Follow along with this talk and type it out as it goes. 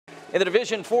In the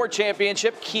Division IV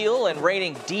championship, Kiel and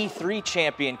reigning D3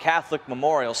 champion Catholic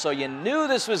Memorial. So you knew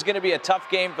this was going to be a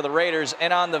tough game for the Raiders.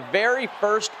 And on the very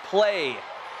first play,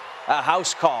 a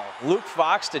house call. Luke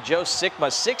Fox to Joe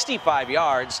Sikma, 65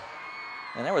 yards.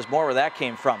 And there was more where that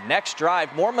came from. Next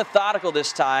drive, more methodical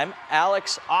this time.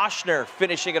 Alex Oshner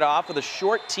finishing it off with a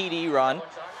short TD run.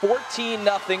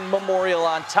 14-0 Memorial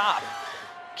on top.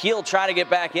 Kiel trying to get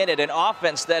back in it. An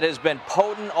offense that has been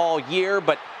potent all year,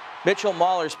 but Mitchell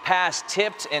Mahler's pass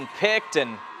tipped and picked,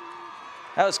 and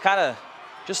that was kind of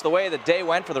just the way the day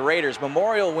went for the Raiders.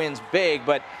 Memorial wins big,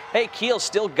 but hey, Kiel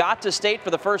still got to state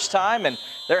for the first time, and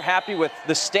they're happy with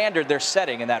the standard they're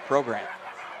setting in that program.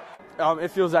 It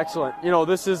feels excellent. You know,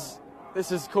 this is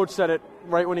Coach said it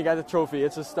right when he got the trophy.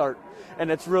 It's a start,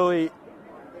 and it's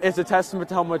a testament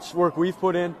to how much work we've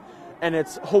put in, and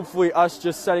it's hopefully us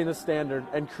just setting the standard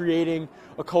and creating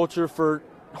a culture for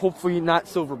hopefully not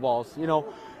silver balls, you know.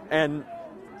 And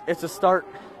it's a start.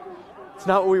 It's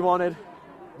not what we wanted,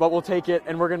 but we'll take it.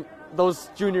 And those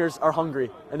juniors are hungry,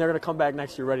 and they're going to come back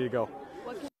next year ready to go.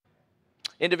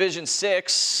 In Division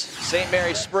 6, St.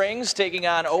 Mary Springs taking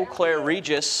on Eau Claire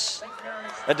Regis.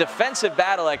 A defensive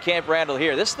battle at Camp Randall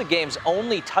here. This is the game's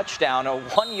only touchdown, a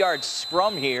 1-yard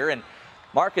scrum here, and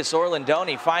Marcus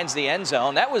Orlandoni finds the end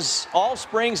zone. That was all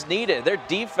Springs needed. Their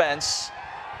defense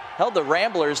held the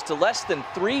Ramblers to less than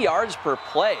 3 yards per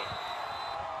play.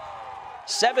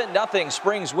 7-0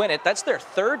 Springs win it. That's their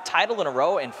third title in a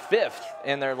row and 5th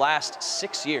in their last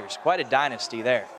 6 years. Quite a dynasty there.